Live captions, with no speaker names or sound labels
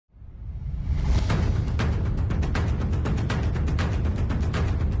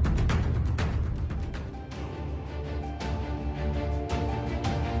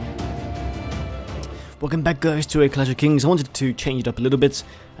Welcome back, guys, to a Clash of Kings. I wanted to change it up a little bit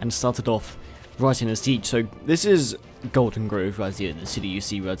and start it off right in a siege. So this is Goldengrove right here, the city you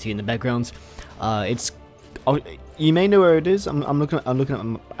see right here in the background. You may know where it is. I'm looking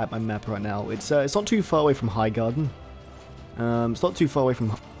at my map right now. It's not too far away from Highgarden. It's not too far away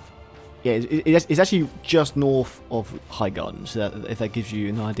from. Yeah, it's actually just north of Highgarden. So if that gives you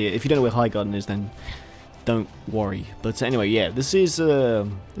an idea. If you don't know where Highgarden is, then don't worry. But anyway, yeah, this is a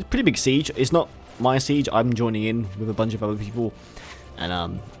pretty big siege. It's not my siege. I'm joining in with a bunch of other people,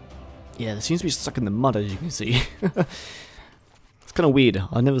 and yeah, there seems to be stuck in the mud, as you can see. It's kind of weird.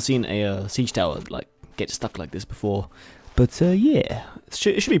 I've never seen a siege tower like get stuck like this before, but yeah, it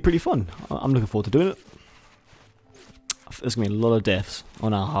should be pretty fun. I'm looking forward to doing it. There's gonna be a lot of deaths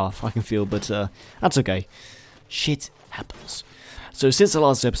on our half, I can feel, but that's okay. Shit happens. So since the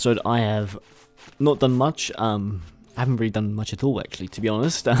last episode, I have not done much. I haven't really done much at all, actually, to be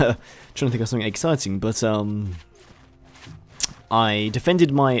honest. Trying to think of something exciting, but I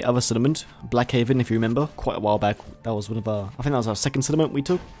defended my other settlement, Blackhaven, if you remember, quite a while back. That was one of our, I think that was our second settlement we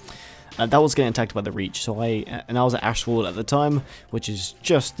took. That was getting attacked by the Reach, so I was at Ashford at the time, which is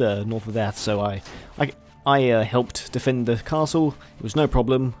just north of that. So I helped defend the castle. It was no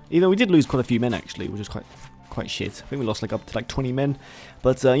problem. Even though we did lose quite a few men, actually, which was quite shit. I think we lost like up to like 20 men,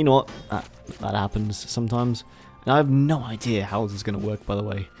 but you know what? That happens sometimes. And I have no idea how this is going to work, by the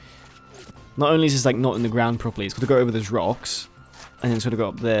way. Not only is this like not in the ground properly, it's got to go over those rocks, and then it's got to go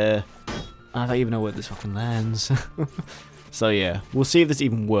up there. I don't even know where this fucking lands. So yeah, we'll see if this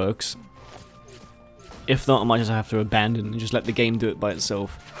even works. If not, I might just have to abandon and just let the game do it by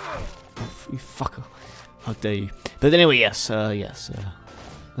itself. Oh, you fucker. How dare you. But anyway, yes, let's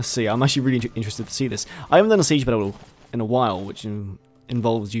see. I'm actually really interested to see this. I haven't done a siege battle in a while, which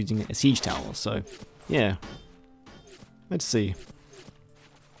involves using a siege tower, so yeah. Let's see.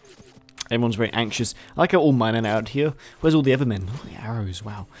 Everyone's very anxious. I like how all my men are out here. Where's all the other men? Oh, the arrows,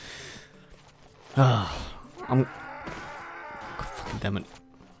 wow. God, fucking damn it.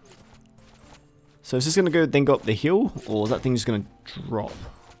 So is this going to go up the hill, or is that thing just going to drop?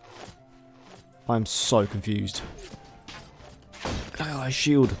 I'm so confused. Look at that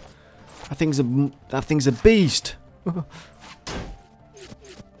shield. That thing's a beast.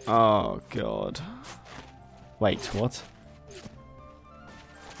 Oh god. Wait, what?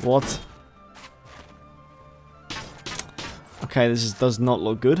 What? Okay, this does not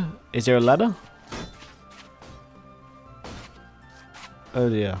look good. Is there a ladder? Oh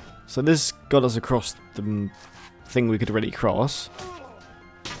dear. So this got us across the thing we could already cross.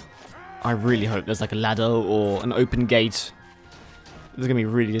 I really hope there's like a ladder or an open gate. This is going to be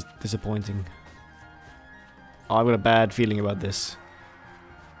really disappointing. Oh, I've got a bad feeling about this.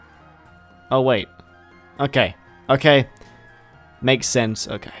 Oh wait. Okay. Okay. Makes sense.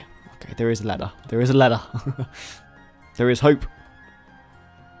 Okay. Okay, there is a ladder. There is a ladder. There is hope.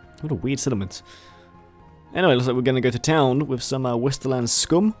 What a weird settlement. Anyway, looks like we're going to go to town with some Westerland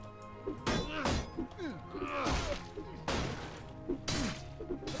scum.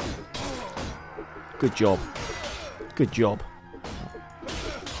 Good job. Good job.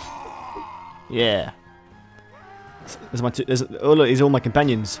 Yeah. Oh look, these are all my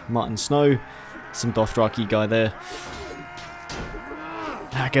companions. Martin Snow. Some Dothraki guy there.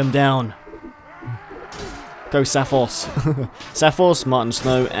 Hack him down. Go Saphos. Saphos, Martin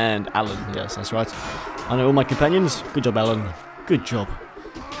Snow, and Alan. Yes, that's right. I know all my companions. Good job, Alan. Good job.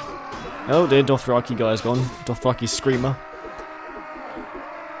 Oh, the Dothraki guy's gone. Dothraki Screamer.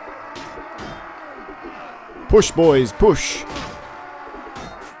 Push, boys, push.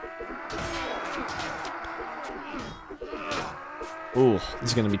 Ooh, this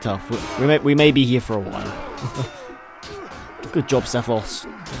is going to be tough. We may be here for a while. Good job, Saphos.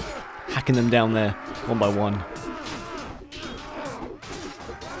 Hacking them down there, one by one.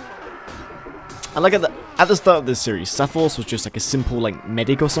 I like at the start of this series, Saphos was just like a simple like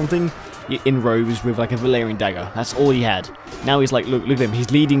medic or something in robes with like a Valyrian dagger. That's all he had. Now he's like, look at him.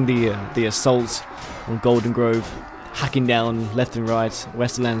 He's leading the assault on Goldengrove, hacking down left and right.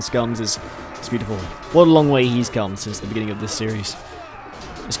 Westerland scums is beautiful. What a long way he's come since the beginning of this series.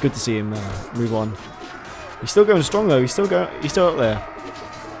 It's good to see him move on. He's still going strong though. He's still up there.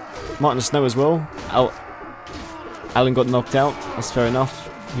 Martin Snow as well. Alan got knocked out. That's fair enough.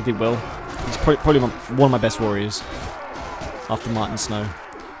 He did well. He's probably one of my best warriors after Martin Snow.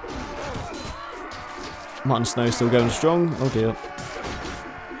 Martin Snow still going strong. Oh dear.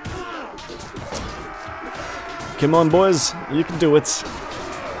 Come on, boys. You can do it.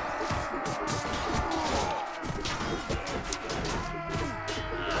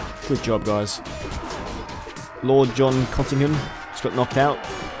 Good job, guys. Lord John Cottingham just got knocked out.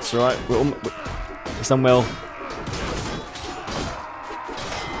 It's alright. It's done well.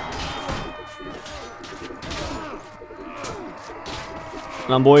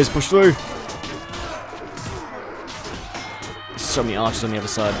 Come on, boys, push through. So many archers on the other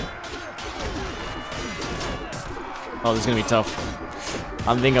side. Oh, this is gonna be tough.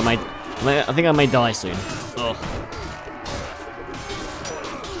 I think I may die soon. Oh.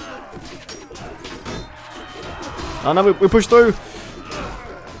 Oh no, we pushed through.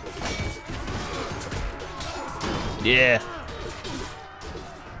 Yeah.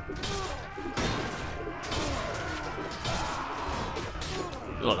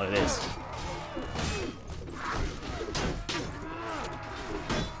 Oh, look at this.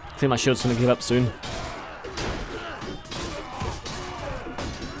 I think my shield's gonna give up soon.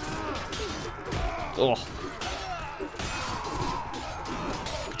 Oh.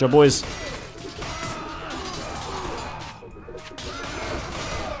 Good job, boys.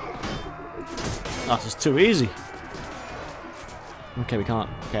 Oh, this is too easy. Okay, we can't.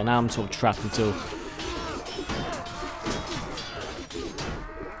 Okay, now I'm sort of trapped until.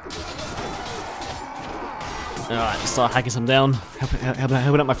 Alright, let's start hacking some down. Helping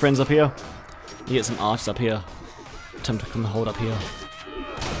out my friends up here. You get some archers up here. Attempt to come and hold up here.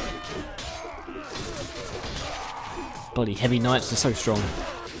 Bloody heavy knights, they're so strong.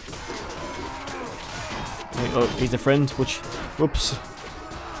 Oh, he's a friend, which. Whoops.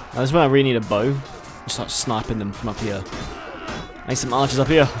 Now, this is when I really need a bow. Just start sniping them from up here. I need some archers up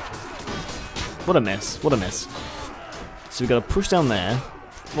here. What a mess. What a mess. So we've got to push down there,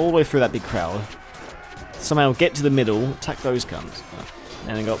 all the way through that big crowd. Somehow get to the middle, attack those cunts.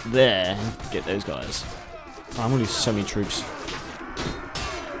 And then go up there and get those guys. Oh, I'm going to lose so many troops.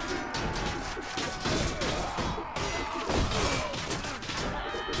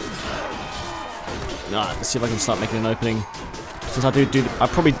 Alright, let's see if I can start making an opening. Since I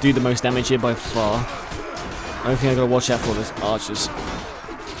probably do the most damage here by far. The only thing I gotta watch out for is archers.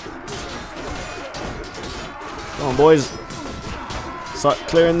 Come on, boys. Start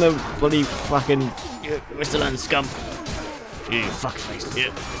clearing the bloody fucking Westerland scum. You fuckface.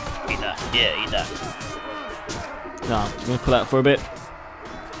 Yeah. Eat that. Yeah, eat that. Nah, I'm gonna pull out for a bit.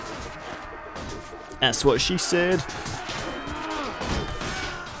 That's what she said.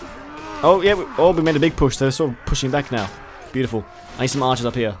 Oh, yeah, we made a big push. They're sort of pushing back now. Beautiful. I need some archers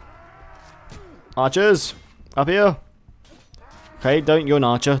up here. Archers! Up here! Okay, you're an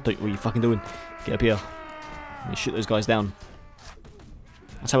archer. What are you fucking doing? Get up here. And shoot those guys down.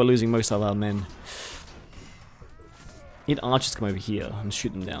 That's how we're losing most of our men. Need archers to come over here and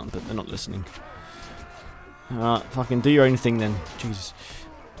shoot them down, but they're not listening. Fucking do your own thing then. Jesus.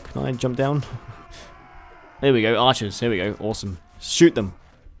 Can I jump down? There we go, archers. Here we go. Awesome. Shoot them.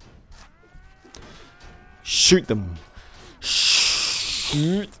 Shoot them.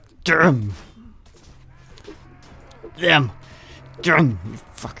 Shoot them. Them. Them. You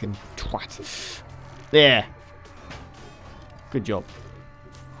fucking twat. There. Good job.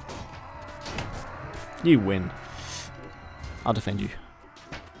 You win. I'll defend you.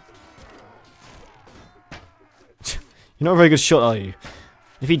 You're not a very good shot, are you?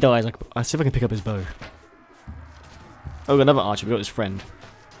 If he dies, I'll see if I can pick up his bow. Oh, we got another archer. We got his friend.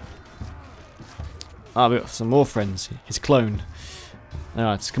 Ah, we got some more friends. His clone.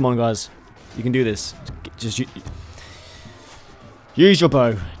 Alright, come on, guys. You can do this. Just use your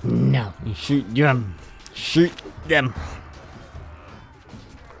bow. No, shoot them. Shoot them.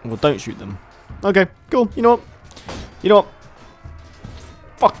 Well, don't shoot them. Okay, cool. You know what? You know what?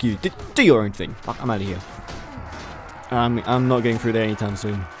 Fuck you. Do your own thing. Fuck, I'm out of here. I'm not getting through there anytime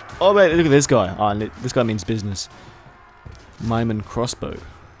soon. Oh wait, look at this guy. Ah, this guy means business. Mime and crossbow.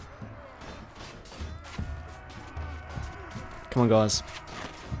 Come on, guys.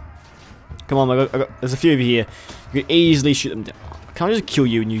 Come on, there's a few of you here. You can easily shoot them down. Can I just kill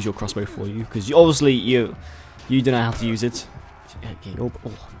you and use your crossbow for you? Because obviously you don't know how to use it. Oh,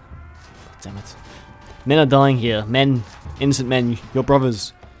 damn it. Men are dying here. Men, innocent men, your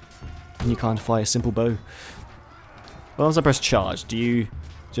brothers. And you can't fire a simple bow. Well, once I press charge, do you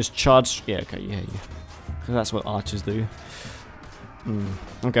just charge? Yeah, okay, yeah. Because that's what archers do.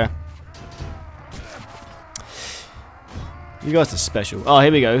 Okay. You guys are special. Oh,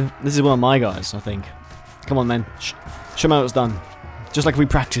 here we go. This is one of my guys, I think. Come on, man. Show me how it's done. Just like we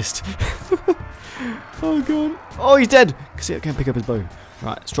practiced. Oh, God. Oh, he's dead. See, I can't pick up his bow.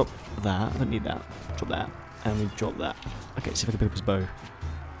 Right, let's drop that. I don't need that. Drop that. And we drop that. Okay, see if I can pick up his bow.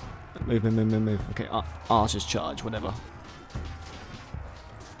 Move, move, move, move, move. Okay, archers charge, whatever.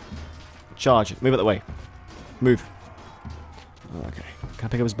 Charge. Move out the way. Move. Okay. Can I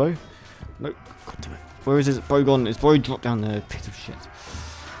pick up his bow? No. God damn it. Where is his bow gone? His bow dropped down the pit of shit.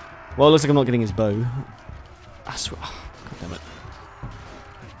 Well, it looks like I'm not getting his bow. I swear. Oh, God damn it.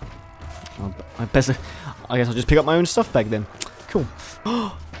 I guess I'll just pick up my own stuff back then. Cool.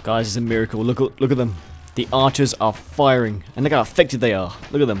 Guys, it's a miracle. Look at them. The archers are firing, and look how effective they are.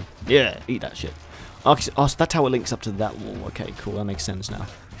 Look at them. Yeah, eat that shit. Oh, so that's how it links up to that wall. Okay, cool. That makes sense now.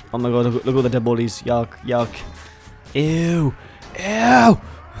 Oh my god, look at all the dead bodies. Yuck, yuck. Ew. Ew.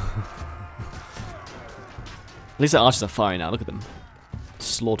 At least the archers are firing now. Look at them.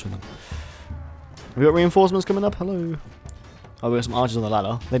 Slaughtering them. Have we got reinforcements coming up? Hello. Oh, we got some archers on the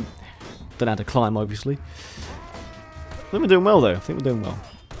ladder. They don't have to climb, obviously. I think we're doing well, though. I think we're doing well.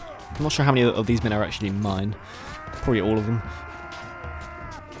 I'm not sure how many of these men are actually mine. Probably all of them.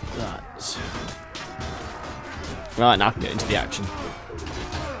 Right, now I can get into the action.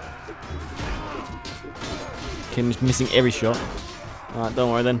 Okay, I'm just missing every shot. Alright,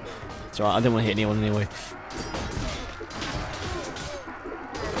 don't worry then. It's alright, I didn't want to hit anyone anyway.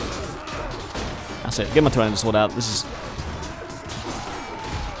 That's it. Get my Tyrannosaur sword out. This is...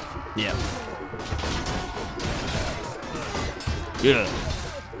 Yeah. Yeah.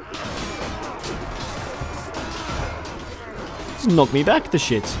 Just knock me back, the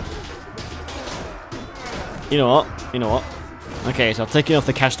shit. You know what? You know what? Okay, so I'm taking off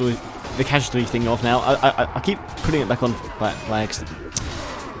the casualty thing off now. I keep putting it back on by accident.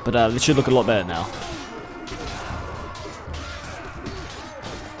 But this should look a lot better now.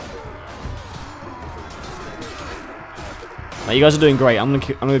 You guys are doing great. I'm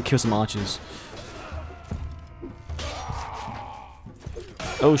gonna kill some archers.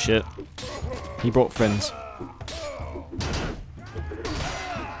 Oh shit! He brought friends.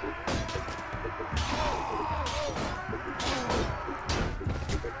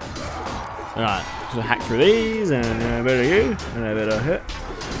 Alright, so hack through these, and a bit of you, and a bit of hit.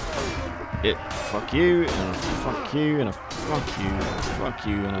 It. Fuck you, and a fuck you, and a fuck you, and a fuck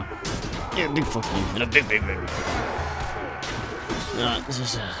you, and a big fuck you, and a big. Alright, this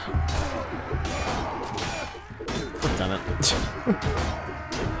is God damn it. It's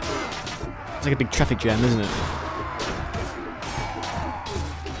like a big traffic jam, isn't it?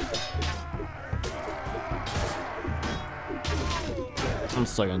 I'm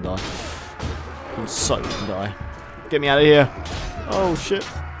so gonna die. I'm so gonna die. Get me out of here. Oh shit.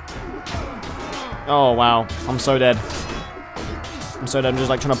 Oh wow. I'm so dead. I'm so dead. I'm just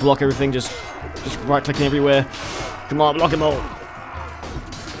like trying to block everything, just right clicking everywhere. Come on, block them all.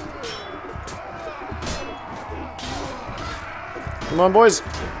 Come on, boys.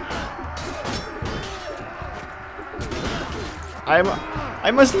 I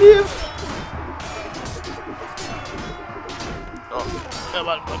must live. Oh, come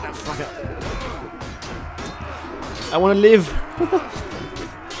on, put that fucker. I want to live.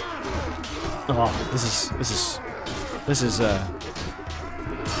 Oh, this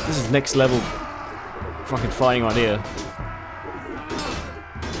is next level fucking fighting right here.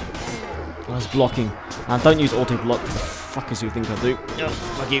 I was blocking. And don't use auto block. What the fuck is you think I do? Yeah,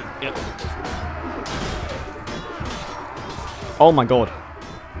 fuck you. Yeah. Oh my god.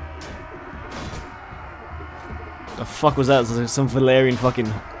 The fuck was that? Some Valerian fucking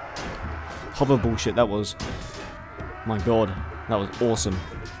hover bullshit that was. My god. That was awesome.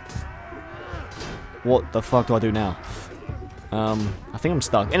 What the fuck do I do now? I think I'm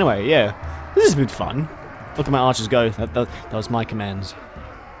stuck. Anyway, yeah. This has been fun. Look at my archers go. That was my commands.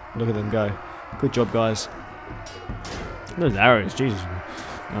 Look at them go. Good job, guys. Those arrows, Jesus.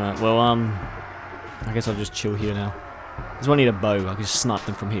 Alright, well, I guess I'll just chill here now. Because I need a bow. I can just snipe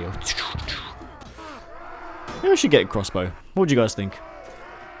them from here. Maybe I should get a crossbow. What would you guys think?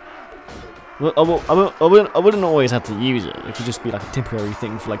 Well, I wouldn't always have to use it. It could just be like a temporary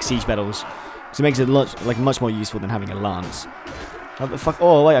thing for like siege battles. Because it makes it much more useful than having a lance. How the fuck?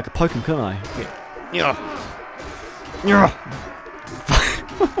 Oh wait, I could poke him, couldn't I? Yeah. Yeah.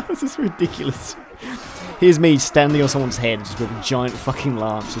 This is ridiculous. Here's me standing on someone's head just with a giant fucking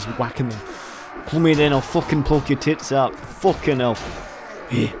lance, just whacking them. Come in then, I'll fucking pluck your tits out. Fucking hell.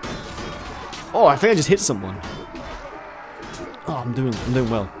 Yeah. Oh, I think I just hit someone. Oh, I'm doing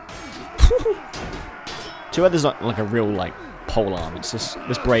well. Too bad there's not like a real like pole arm. It's just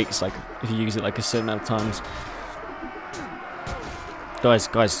this breaks like if you use it like a certain amount of times. Guys,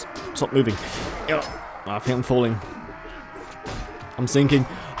 stop moving. Oh, I think I'm falling. I'm sinking.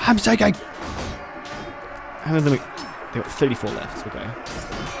 I'm sinking. How many of them? They got 34 left. Okay.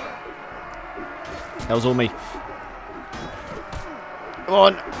 That was all me. Come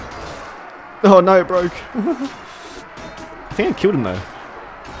on. Oh no, it broke. I think I killed him though.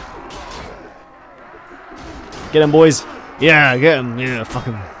 Get him, boys. Yeah, get him. Yeah, fuck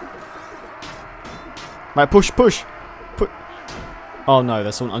him. Right, push. Oh no,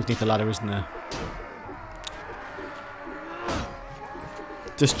 there's someone underneath the ladder, isn't there?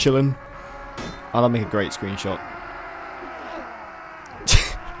 Just chilling. Oh, that'll make a great screenshot.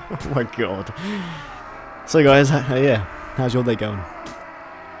 Oh my god. So guys, yeah, how's your day going?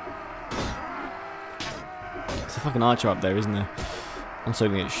 There's a fucking archer up there, isn't there? I'm so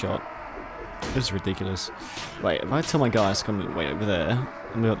gonna get shot. This is ridiculous. Wait, if I tell my guys to come wait over there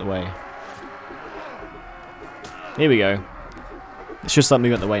and move out the way. Here we go. It's just start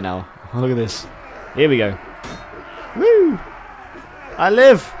moving out the way now. Oh, look at this. Here we go. Woo! I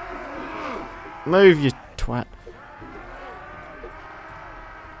live! Move, you twat.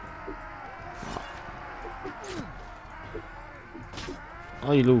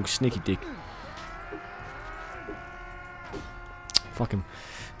 Oh, you little sneaky dick. Fuck him.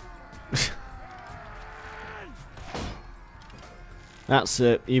 That's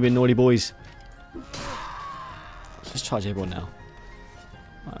it. You've been naughty boys. Let's just charge everyone now.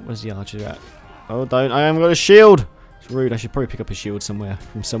 Right, where's the archer at? Oh, don't. I haven't got a shield! It's rude. I should probably pick up a shield somewhere.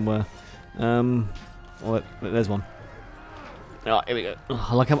 From somewhere. Oh, there's one. Oh, here we go. Oh,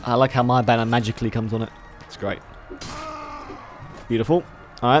 I like how my banner magically comes on it. It's great. Beautiful.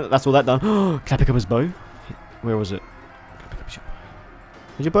 Alright, that's all that done. Can I pick up his bow? Where was it?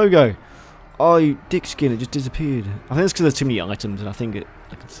 Where'd your bow go? Oh, you dick skin, it just disappeared. I think it's because there's too many items, and I think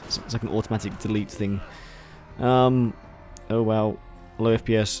it's like an automatic delete thing. Oh wow. Low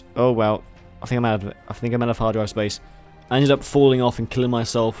FPS. Oh wow. I think I'm out of hard drive space. I ended up falling off and killing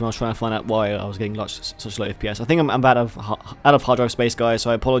myself when I was trying to find out why I was getting such low FPS. I think I'm out of hard drive space, guys,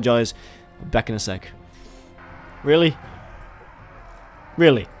 so I apologise. Back in a sec. Really?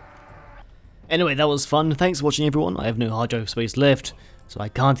 Really? Anyway, that was fun. Thanks for watching, everyone. I have no hard drive space left, so I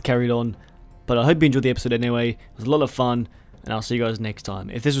can't carry it on. But I hope you enjoyed the episode anyway. It was a lot of fun, and I'll see you guys next time.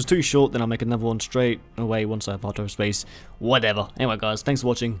 If this was too short, then I'll make another one straight away once I have hard drive space. Whatever. Anyway, guys, thanks for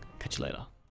watching. Catch you later.